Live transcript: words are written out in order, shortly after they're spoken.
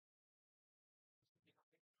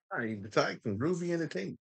Hi, the Tyke from Groovy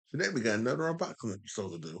Entertainment. Today we got another unboxing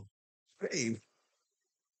episode to do. Hey,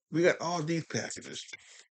 we got all these packages.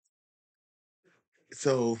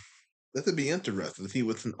 So this will be interesting to see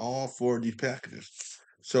what's in all four of these packages.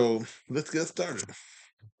 So let's get started.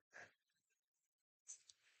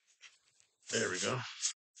 There we go.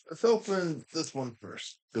 Let's open this one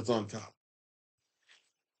first. It's on top.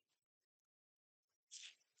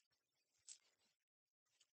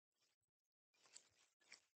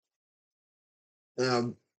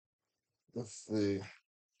 Now let's see.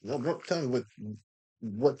 No, don't tell me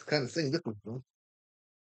what kind of thing this was from.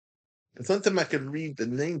 And sometimes I can read the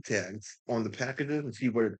name tags on the packages and see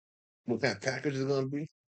what kind of package it's gonna be.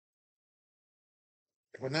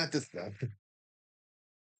 But not this stuff.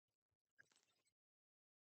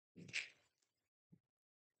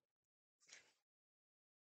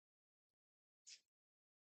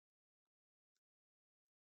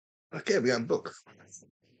 Okay, we got books.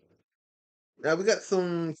 Now we got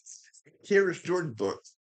some Curious George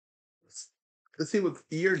books. Let's see what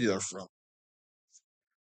year these are from.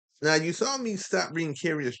 Now you saw me stop reading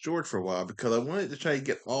Curious George for a while because I wanted to try to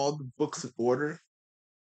get all the books in order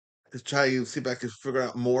to try to see if I could figure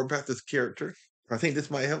out more about this character. I think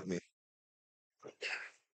this might help me.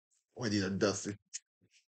 Why these are dusty?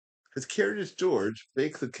 Because Curious George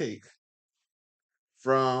bakes a cake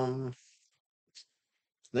from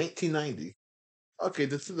 1990. Okay,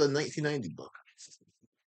 this is a 1990 book.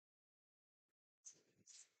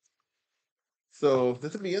 So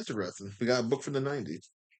this would be interesting. We got a book from the 90s.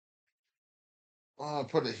 I'll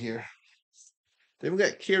put it here. Then we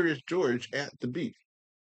got Curious George at the Beach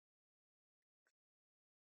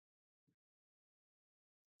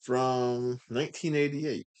from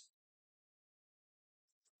 1988.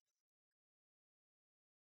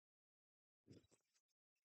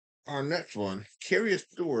 Our next one, Curious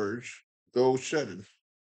George Goes Shedded.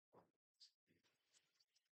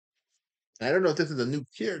 I don't know if this is a new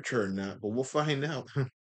character or not, but we'll find out.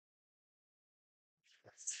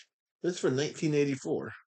 This is for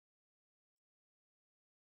 1984.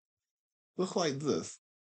 Looks like this.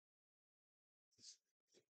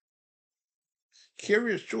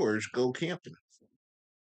 Curious George Go Camping.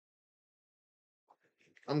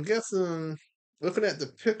 I'm guessing, looking at the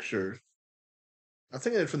picture, I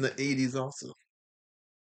think it's from the 80s also.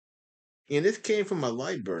 And this came from my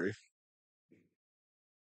library.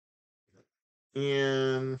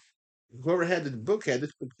 And whoever had the book had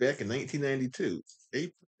this book back in 1992.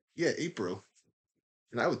 April. Yeah, April.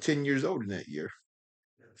 And I was 10 years old in that year.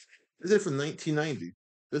 This is from 1990.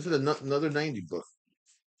 This is another 90 book.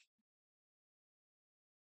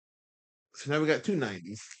 So now we got two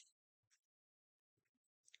 90s.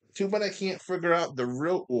 Too bad I can't figure out the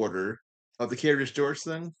real order of the Curious George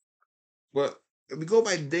thing. But if we go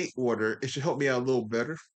by date order, it should help me out a little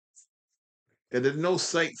better. And there's no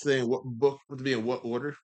site saying what book would be in what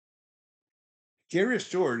order. Curious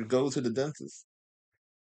George goes to the dentist.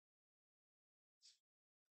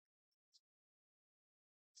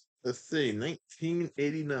 Let's see,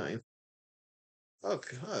 1989. Oh,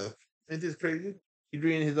 God. Ain't this crazy? He's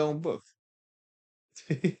reading his own book.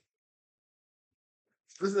 This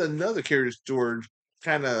is another Curious George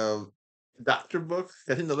kind of doctor book.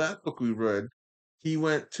 I think the last book we read, he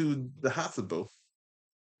went to the hospital.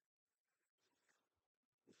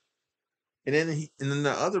 And then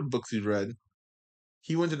the other books we read,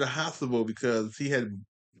 he went to the hospital because he had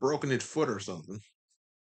broken his foot or something.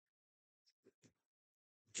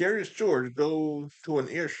 Curious George goes to an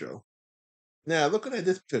air show. Now, looking at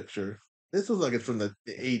this picture, this looks like it's from the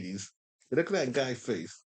 80s. But look at that guy's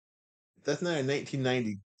face. That's not a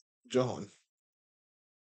 1990 John.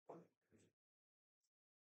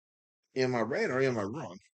 Am I right or am I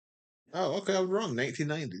wrong? Oh, okay, I was wrong.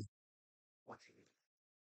 1990.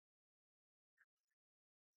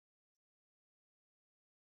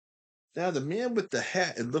 Now, the man with the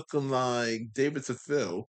hat is looking like David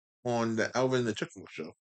Seville on the Alvin and the Chipmunk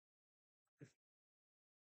show.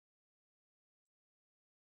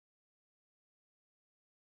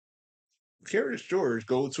 Curious George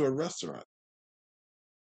goes to a restaurant.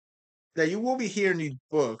 Now, you will be hearing these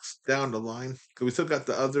books down the line because we still got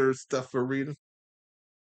the other stuff we're reading.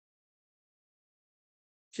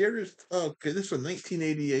 Curious, okay, this is from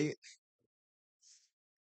 1988.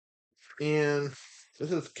 And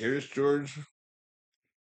this is Curious George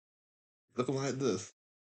looking like this.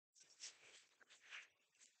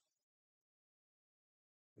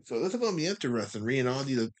 So this is going to be interesting reading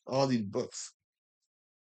all these books.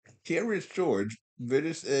 Curious George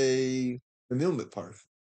visits a amusement park.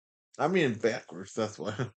 I'm reading backwards, that's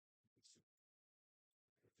why.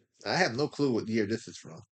 I have no clue what year this is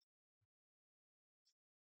from.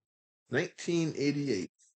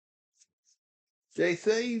 1988. They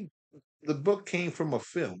say the book came from a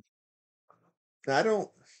film. Now, I don't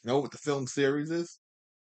know what the film series is.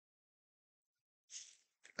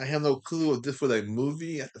 I have no clue if this was a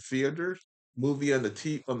movie at the theater, movie on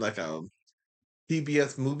the on like a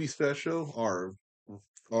PBS movie special, or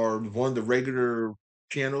one of the regular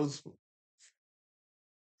channels.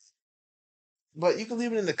 But you can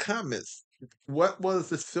leave it in the comments. What was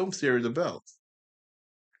this film series about?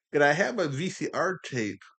 Could I have a VCR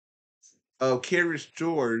tape of Curious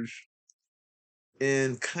George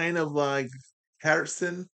in kind of like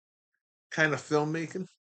Patterson kind of filmmaking?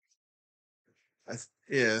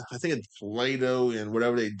 Yeah, I think it's Play-Doh and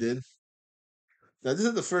whatever they did. Now, this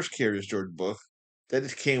is the first Curious George book that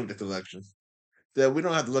just came with the collection. That we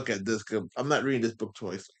don't have to look at this because I'm not reading this book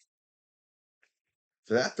twice.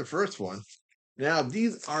 So that's the first one. Now,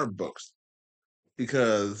 these are books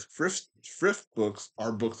because thrift books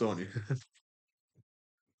are books only.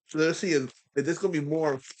 So let's see if this going to be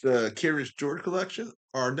more of the Curious George collection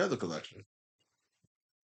or another collection.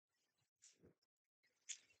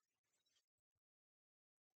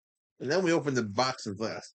 And then we open the boxes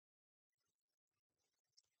last.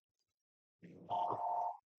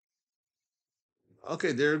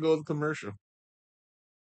 Okay, there goes the commercial.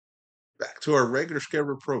 Back to our regular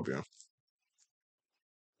scheduled program.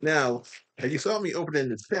 Now, as you saw me opening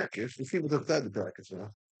this package, let's see what's inside the package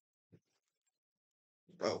now.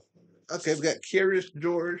 Oh, okay, we got Curious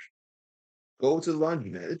George. Go to the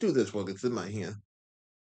laundromat. Let's do this one. It's in my hand.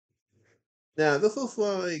 Now, this looks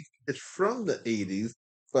like it's from the 80s,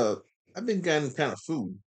 but I've been getting kind of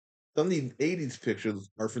food. Some of these 80s pictures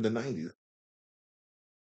are from the 90s.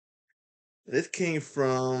 This came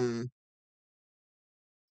from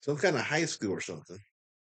some kind of high school or something.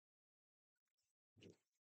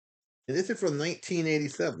 And this is from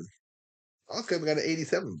 1987. Okay, we got an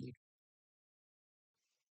 87 book.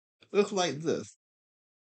 Looks like this.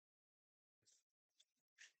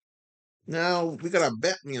 Now, we got a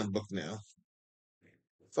Batman book now.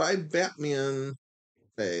 Five Batman,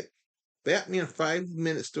 hey, Batman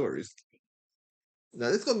 5-minute stories. Now,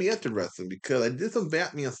 this is going to be interesting because I did some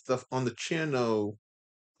Batman stuff on the channel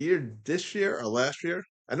either this year or last year.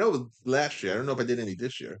 I know it was last year. I don't know if I did any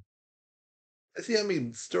this year. Let's see how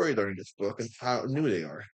many stories are in this book and how new they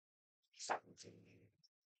are.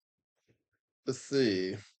 Let's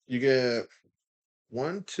see. You get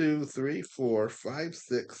one, two, three, four, five,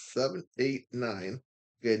 six, seven, eight, nine.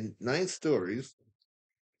 You get 9 stories.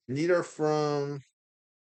 And these are from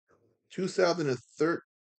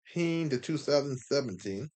 2013 to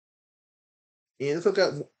 2017. And let's look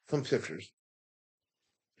at some pictures.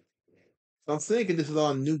 So I'm thinking this is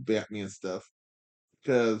all new Batman stuff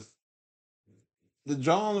because the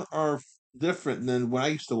drawings are different than when I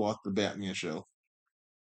used to watch the Batman show.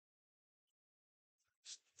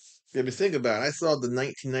 If you think about it, I saw the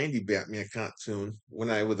 1990 Batman cartoon when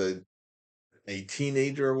I was a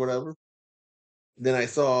teenager or whatever. Then I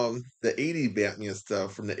saw the 80s Batman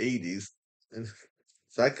stuff from the 80s. And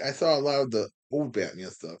so I saw a lot of the old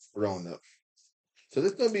Batman stuff growing up. So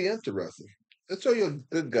this is going to be interesting. Let's show you a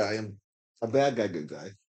good guy and a bad guy, good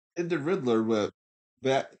guy. It's the Riddler with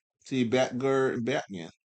Batgirl and Batman.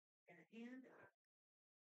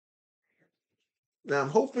 Now I'm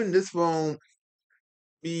hoping this won't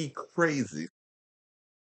be crazy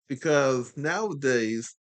because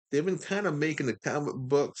nowadays they've been kind of making the comic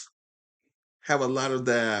books have a lot of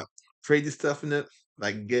that crazy stuff in it,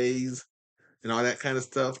 like gays and all that kind of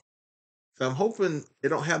stuff. So I'm hoping they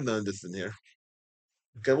don't have none of this in here.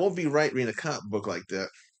 'Cause it won't be right reading a comic book like that.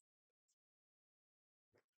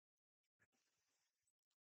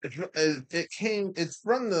 It's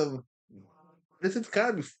from the. This is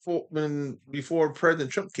kind of before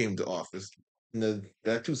President Trump came to office, in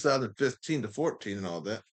that 2015 to 14 and all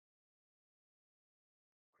that.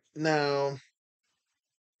 Now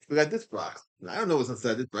we got this box. I don't know what's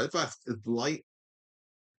inside this box. This box is light.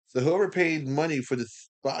 So whoever paid money for this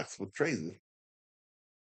box was crazy.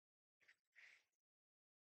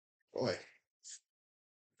 Boy,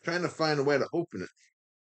 trying to find a way to open it.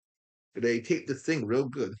 But they taped this thing real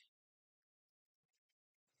good.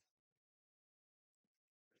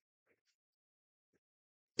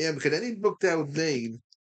 Yeah, because any book that was made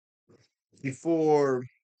before,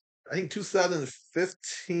 I think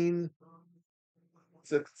 2015,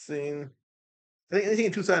 16. I think anything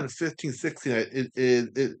in 2015, 16,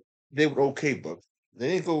 they were okay books. They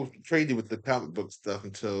didn't go crazy with the comic book stuff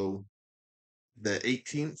until the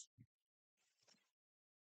 18th.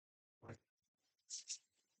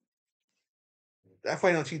 I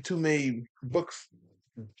find I don't see too many books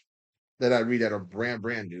that I read that are brand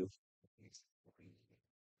new.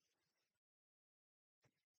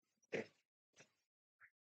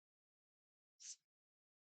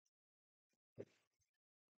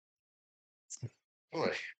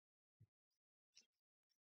 Boy,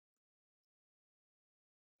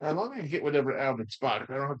 as long as I get whatever out of the box,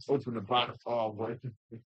 I don't have to open the box all the way.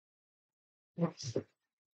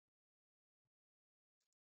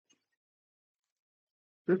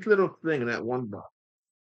 This little thing in that one box.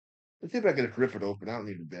 Let's see if I can just rip it open. I don't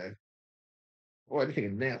need a bag. Oh, I think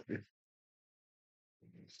it's nasty.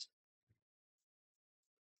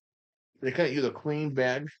 They can't use a clean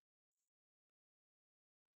bag.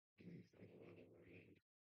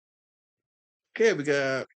 Okay, we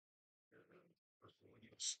got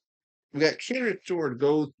Carrot George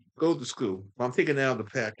go to school. I'm taking it out of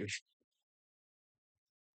the package.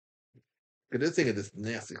 Cause this thing is just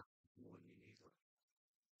nasty.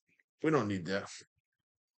 We don't need that.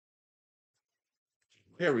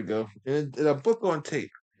 Here we go. And a book on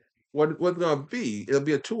tape. What's gonna be? It'll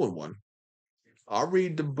be a 2-in-1. I'll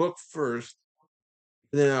read the book first,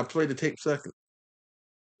 and then I'll play the tape second.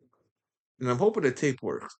 And I'm hoping the tape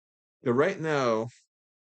works. But right now,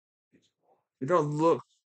 it don't look.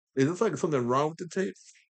 It looks like something wrong with the tape.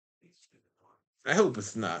 I hope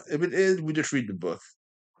it's not. If it is, we just read the book.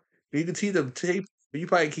 You can see the tape, but you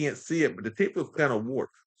probably can't see it. But the tape looks kind of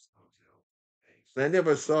warped. And I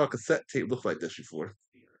never saw a cassette tape look like this before.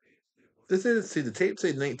 This is see the tape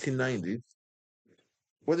said 1990.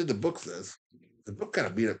 What did the book says? The book kind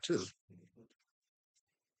of beat up too.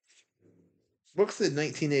 Book said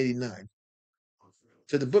 1989.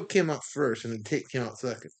 So the book came out first, and the tape came out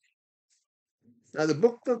second. Now the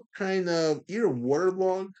book looked kind of either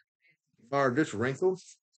waterlogged or just wrinkled,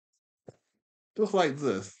 just like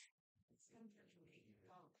this.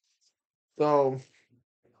 So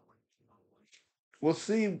we'll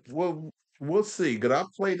see. We'll see. Cause I'll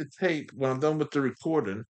play the tape when I'm done with the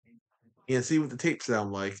recording and see what the tape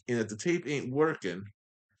sound like. And if the tape ain't working,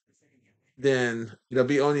 then it'll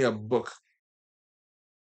be only a book.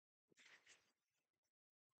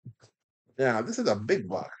 Now this is a big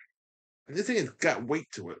box. And this thing has got weight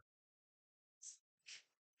to it.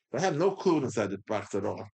 I have no clue inside this box at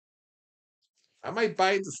all. I might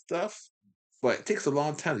buy the stuff, but it takes a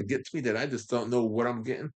long time to get to me that I just don't know what I'm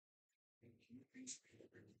getting.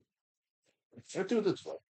 Let's do it this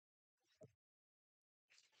way.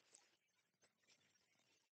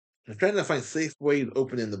 I'm trying to find safe ways of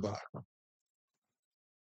opening the box.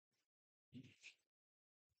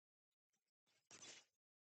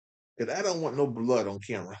 Because I don't want no blood on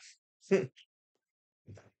camera. Here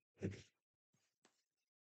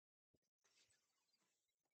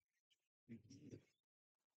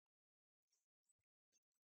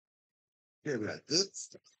we got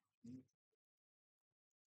this.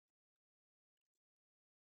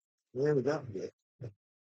 Here we got this.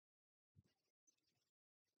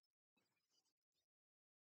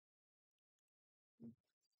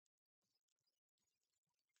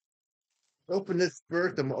 Open this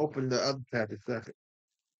first, I'm gonna open the other package second.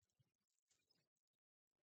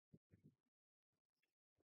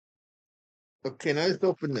 Okay, now let's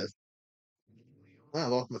open this. I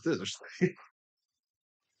lost my scissors.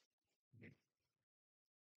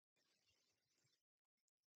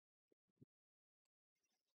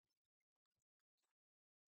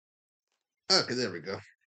 Okay, there we go.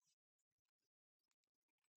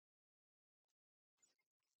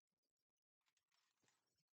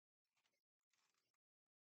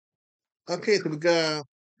 Okay, so we got a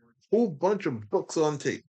whole bunch of books on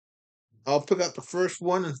tape. I'll pick out the first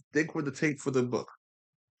one and dig for the tape for the book.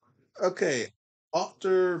 Okay,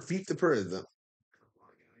 author Beat the President.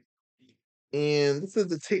 And this is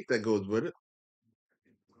the tape that goes with it.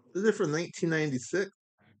 This is from 1996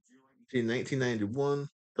 to 1991.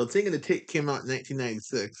 So I'm thinking the tape came out in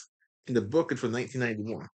 1996, and the book is from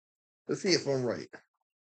 1991. Let's see if I'm right.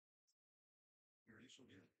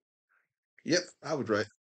 Yep, I was right.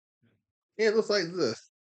 Yeah, it looks like this.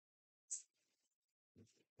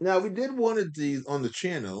 Now, we did one of these on the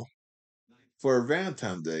channel for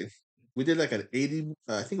Valentine's Day. We did like an 80,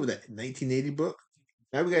 I think it was a 1980 book.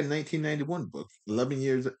 Now we got a 1991 book, 11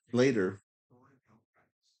 years later.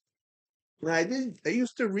 Now, I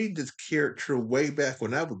used to read this character way back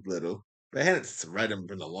when I was little, but I hadn't read him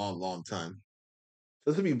in a long, long time.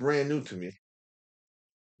 This would be brand new to me.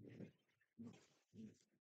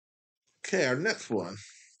 Okay, our next one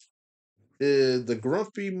is The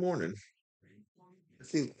Grumpy Morning.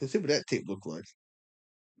 Let's see what that tape looked like.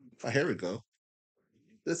 Oh, here we go.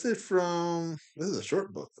 This is a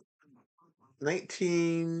short book.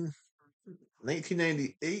 19,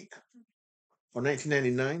 1998 or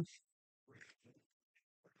 1999.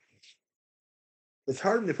 It's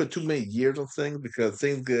hard to put too many years on things because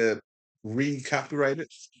things get re-copyrighted.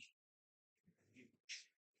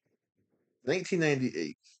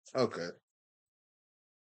 1998. Okay.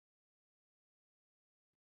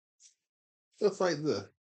 Looks like this.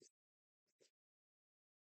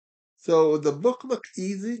 So the book looked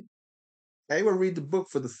easy. I will read the book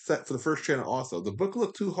for the first channel also. The book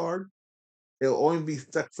looked too hard. It'll only be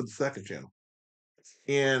stuck for the second channel.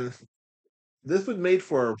 And this was made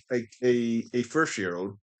for a first year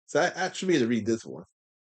old. So I actually made to read this one.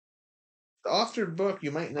 The authored book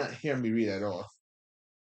you might not hear me read at all.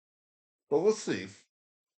 But we'll see.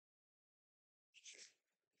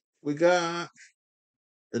 We got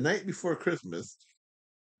The Night Before Christmas.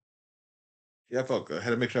 Yeah, I felt good. I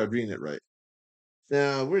had to make sure I was reading it right.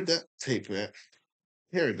 Now, where'd that tape at?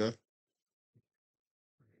 Here we go.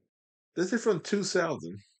 This is from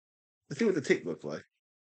 2000. Let's see what the tape looks like.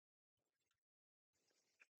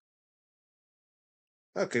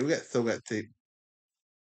 Okay, we still got tape.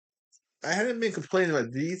 I hadn't been complaining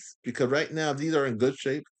about these because right now these are in good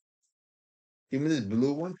shape. Even this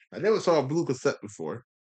blue one. I never saw a blue cassette before.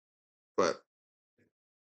 But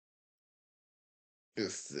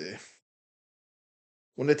let's see.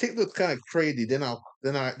 When the tape looks kind of crazy, then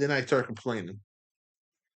I start complaining.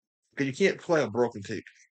 Because you can't play a broken tape.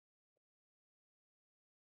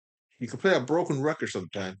 You can play a broken record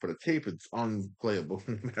sometimes, but a tape is unplayable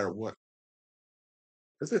no matter what.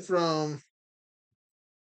 This is from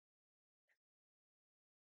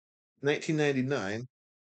 1999,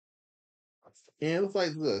 and it looks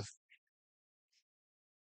like this.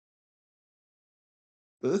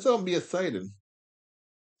 So this will be exciting.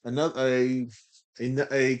 Another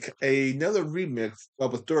remix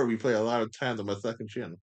of a story we play a lot of times on my second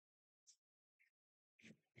channel.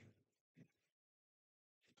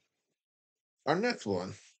 Our next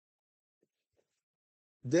one,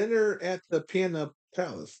 Dinner at the Piano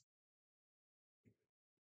Palace.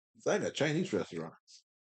 It's like a Chinese restaurant.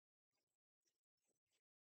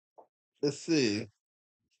 Let's see.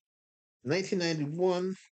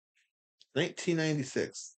 1991,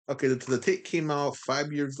 1996. Okay, the tape came out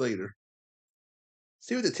 5 years later.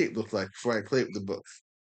 See what the tape looks like before I play it with the books.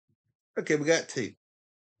 Okay, we got tape.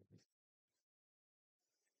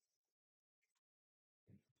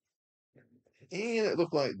 And it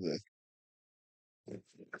looked like this.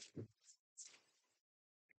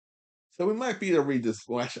 So we might be able to read this.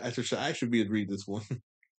 Well, I should be able to read this one.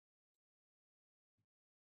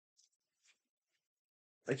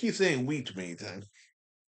 I keep saying we too many times.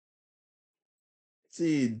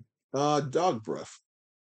 See, dog breath.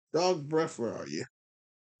 Dog breath, where are you?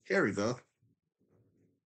 Here we go.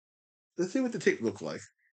 Let's see what the tape looks like.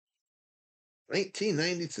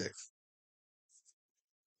 1996.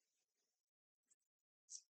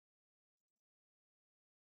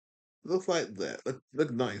 Looks like that.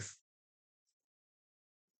 Look nice.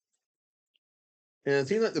 And it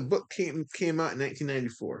seems like the book came out in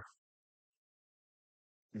 1994.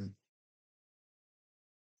 Mm.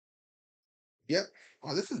 Yep.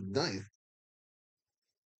 Oh, this is nice.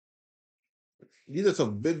 These are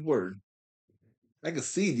some big words. I can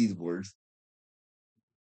see these words.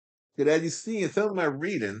 But as you see in some of my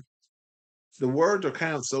reading, the words are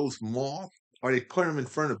kind of so small, or they put them in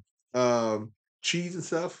front of cheese and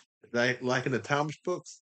stuff, like in the Thomas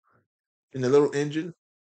books, in the little engine.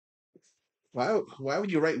 Why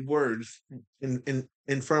would you write words in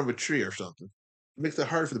front of a tree or something? It makes it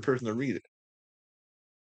hard for the person to read it.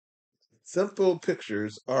 Simple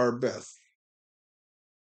pictures are best.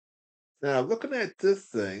 Now, looking at this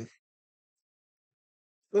thing,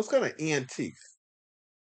 looks kind of antique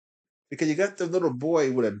because you got the little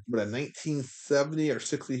boy with a 1970 or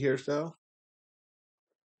 60 hairstyle.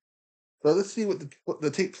 So let's see what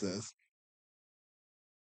the tape says.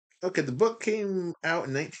 Okay, the book came out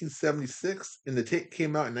in 1976, and the tape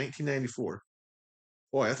came out in 1994.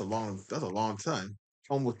 Boy, that's a long time.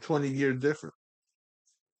 Almost 20 years different.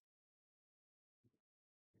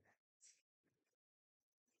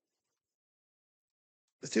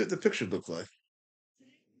 Let's see what the picture looks like.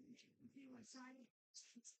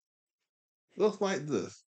 Looks like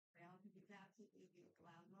this.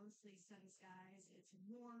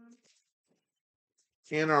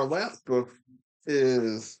 And our last book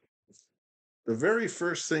is the very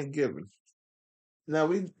first Saint Given.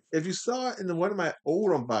 Now if you saw it in one of my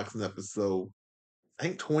old unboxing episodes, I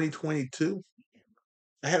think 2022,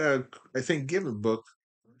 I had a Saint Given book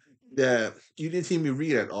that you didn't see me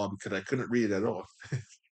read at all because I couldn't read it at all.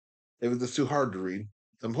 It was just too hard to read.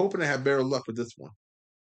 So I'm hoping I have better luck with this one.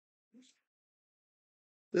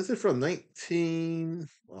 This is from 19.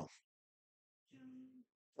 Well,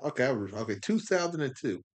 okay,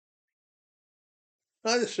 2002.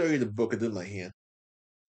 I'll just show you the book it's in my hand.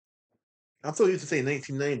 I'm so used to saying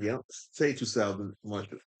 1990. I don't say 2000 much.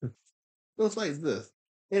 Looks like this,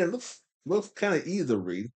 and it looks kind of easy to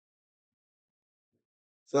read.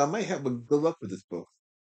 So I might have a good luck with this book.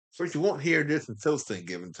 First, you won't hear this until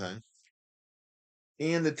Thanksgiving time.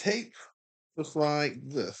 And the tape looks like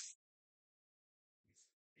this.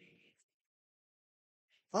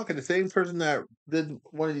 Okay, the same person that did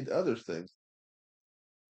one of these other things.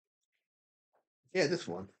 Yeah, this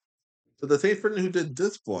one. So the same person who did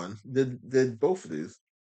this one did both of these.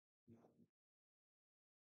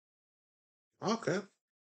 Okay,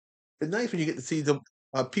 it's nice when you get to see the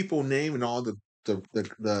people name and all the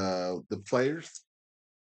players.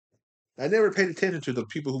 I never paid attention to the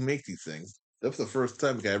people who make these things. That was the first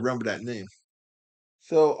time I remember that name.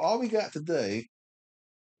 So all we got today,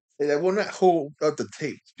 and I will not hold up the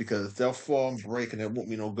tapes because they'll fall and break, and it won't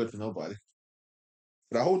be no good to nobody.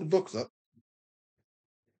 But I hold the books up.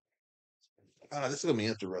 This is gonna be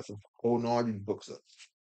interesting. Holding all these books up.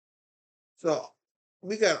 So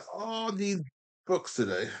we got all these books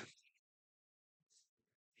today.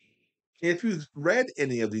 If you've read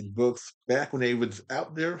any of these books back when they was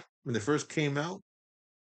out there, when they first came out,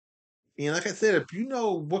 and like I said, if you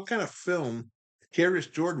know what kind of film Curious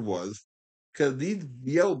George was, because these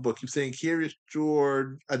Yellow Book keep saying Curious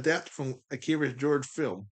George adapted from a Curious George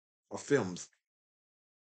film or films,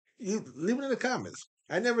 you leave it in the comments.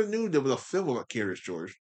 I never knew there was a film about Curious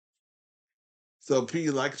George. So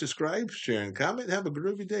please like, subscribe, share, and comment. Have a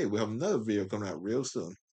groovy day. We'll have another video coming out real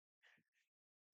soon.